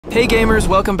Hey gamers,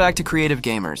 welcome back to Creative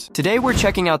Gamers. Today we're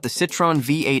checking out the Citron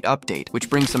V8 update, which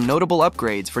brings some notable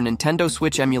upgrades for Nintendo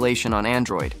Switch emulation on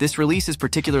Android. This release is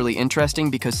particularly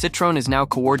interesting because Citron is now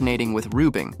coordinating with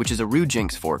Rubing, which is a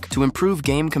Rujinx fork, to improve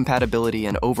game compatibility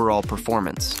and overall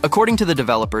performance. According to the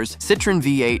developers, Citron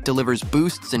V8 delivers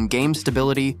boosts in game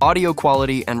stability, audio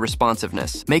quality, and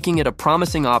responsiveness, making it a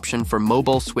promising option for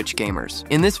mobile Switch gamers.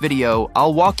 In this video,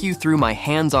 I'll walk you through my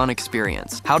hands-on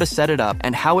experience, how to set it up,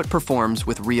 and how it performs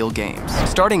with real games.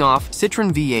 Starting off,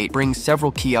 Citron V8 brings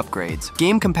several key upgrades.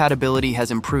 Game compatibility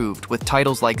has improved, with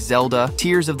titles like Zelda,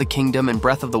 Tears of the Kingdom, and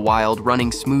Breath of the Wild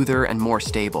running smoother and more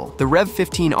stable. The Rev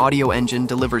 15 audio engine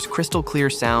delivers crystal clear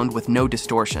sound with no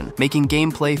distortion, making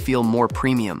gameplay feel more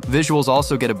premium. Visuals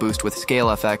also get a boost with scale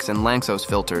FX and Lanczos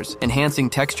filters, enhancing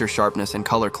texture sharpness and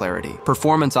color clarity.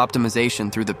 Performance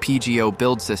optimization through the PGO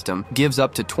build system gives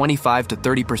up to 25 to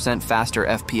 30% faster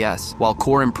FPS, while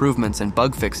core improvements and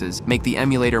bug fixes make the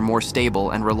emulator more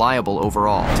stable and reliable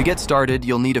overall. To get started,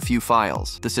 you'll need a few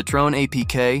files: the Citron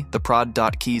APK, the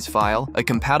prod.keys file, a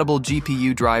compatible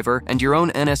GPU driver, and your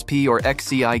own NSP or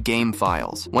XCI game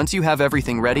files. Once you have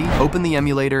everything ready, open the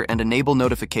emulator and enable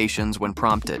notifications when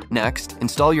prompted. Next,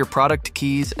 install your product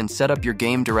keys and set up your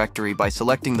game directory by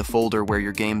selecting the folder where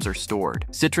your games are stored.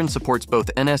 Citron supports both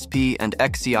NSP and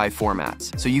XCI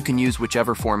formats, so you can use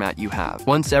whichever format you have.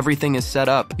 Once everything is set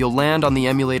up, you'll land on the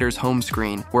emulator's home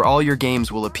screen, where all your games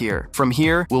will appear. From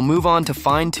here, we'll move on to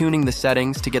fine-tuning the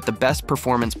settings to get the best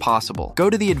performance possible. Go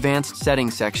to the Advanced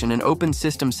Settings section and open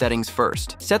System Settings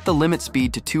first. Set the limit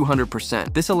speed to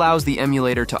 200%. This allows the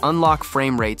emulator to unlock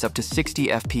frame rates up to 60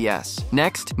 FPS.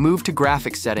 Next, move to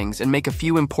Graphics Settings and make a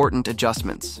few important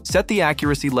adjustments. Set the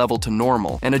accuracy level to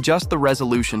normal and adjust the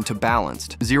resolution to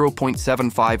balanced,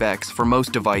 0.75x for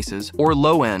most devices, or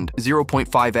low-end,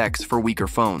 0.5x for weaker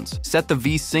phones. Set the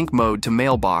V-Sync mode to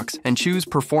mailbox and choose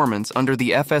Performance under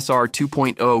the FSR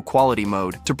 2.0 quality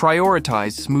mode to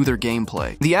prioritize smoother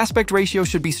gameplay. The aspect ratio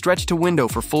should be stretched to window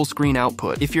for full screen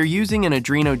output. If you're using an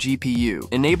Adreno GPU,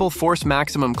 enable force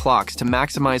maximum clocks to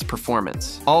maximize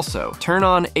performance. Also, turn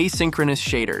on asynchronous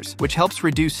shaders, which helps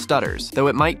reduce stutters, though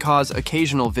it might cause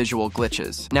occasional visual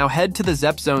glitches. Now head to the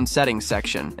ZEP Zone settings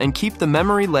section and keep the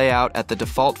memory layout at the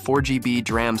default 4GB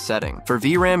DRAM setting. For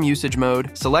VRAM usage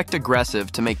mode, select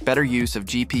aggressive to make better use of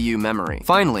GPU memory.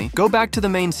 Finally, go back to the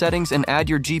main settings and add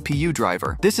your GPU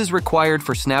driver. This is required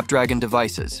for Snapdragon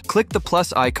devices. Click the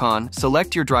plus icon,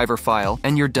 select your driver file,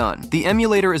 and you're done. The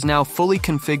emulator is now fully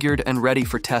configured and ready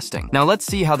for testing. Now let's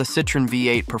see how the Citron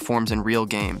V8 performs in real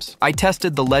games. I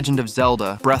tested The Legend of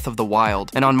Zelda, Breath of the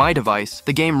Wild, and on my device,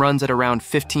 the game runs at around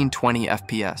 1520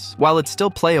 FPS. While it's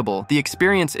still playable, the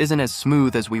experience isn't as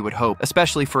smooth as we would hope,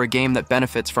 especially for a game that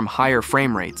benefits from higher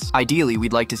frame rates. Ideally,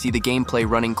 we'd like to see the gameplay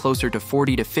running closer to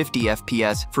 40 to 50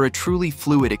 FPS for a truly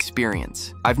fluid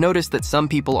experience. I've noticed that some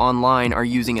people online are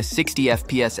using a 60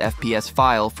 FPS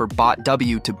file for bot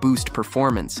W to boost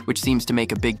performance, which seems to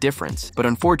make a big difference. But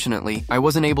unfortunately, I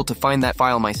wasn't able to find that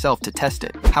file myself to test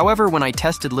it. However, when I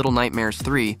tested Little Nightmares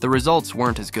 3, the results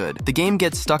weren't as good. The game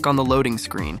gets stuck on the loading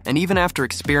screen, and even after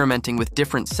experimenting with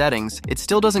different settings, it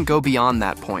still doesn't go beyond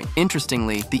that point.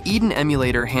 Interestingly, the Eden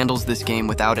emulator handles this game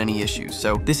without any issues,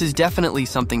 so this is definitely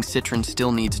something Citron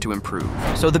still needs to improve.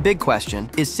 So the big question,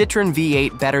 is Citron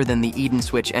V8 better than the Eden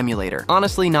Switch emulator?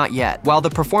 Honestly, not yet. While the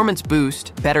performance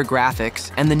boost, better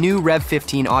graphics, and the new Rev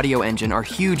 15 audio engine are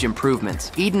huge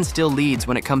improvements, Eden still leads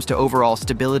when it comes to overall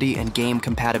stability and game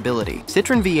compatibility.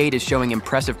 Citron V8 is showing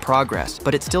impressive progress,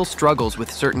 but it still struggles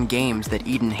with certain games that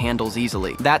Eden handles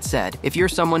easily. That said, if you're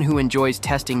someone who enjoys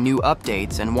testing new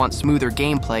updates and wants smoother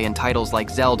gameplay in titles like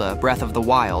Zelda, Breath of the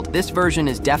Wild, this version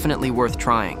is definitely worth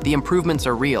trying. The improvements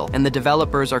are real, and the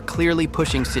developers are clearly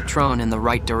pushing Citron in the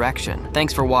right direction.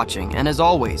 Thanks for watching, and as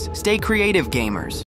always, stay creative, gamers!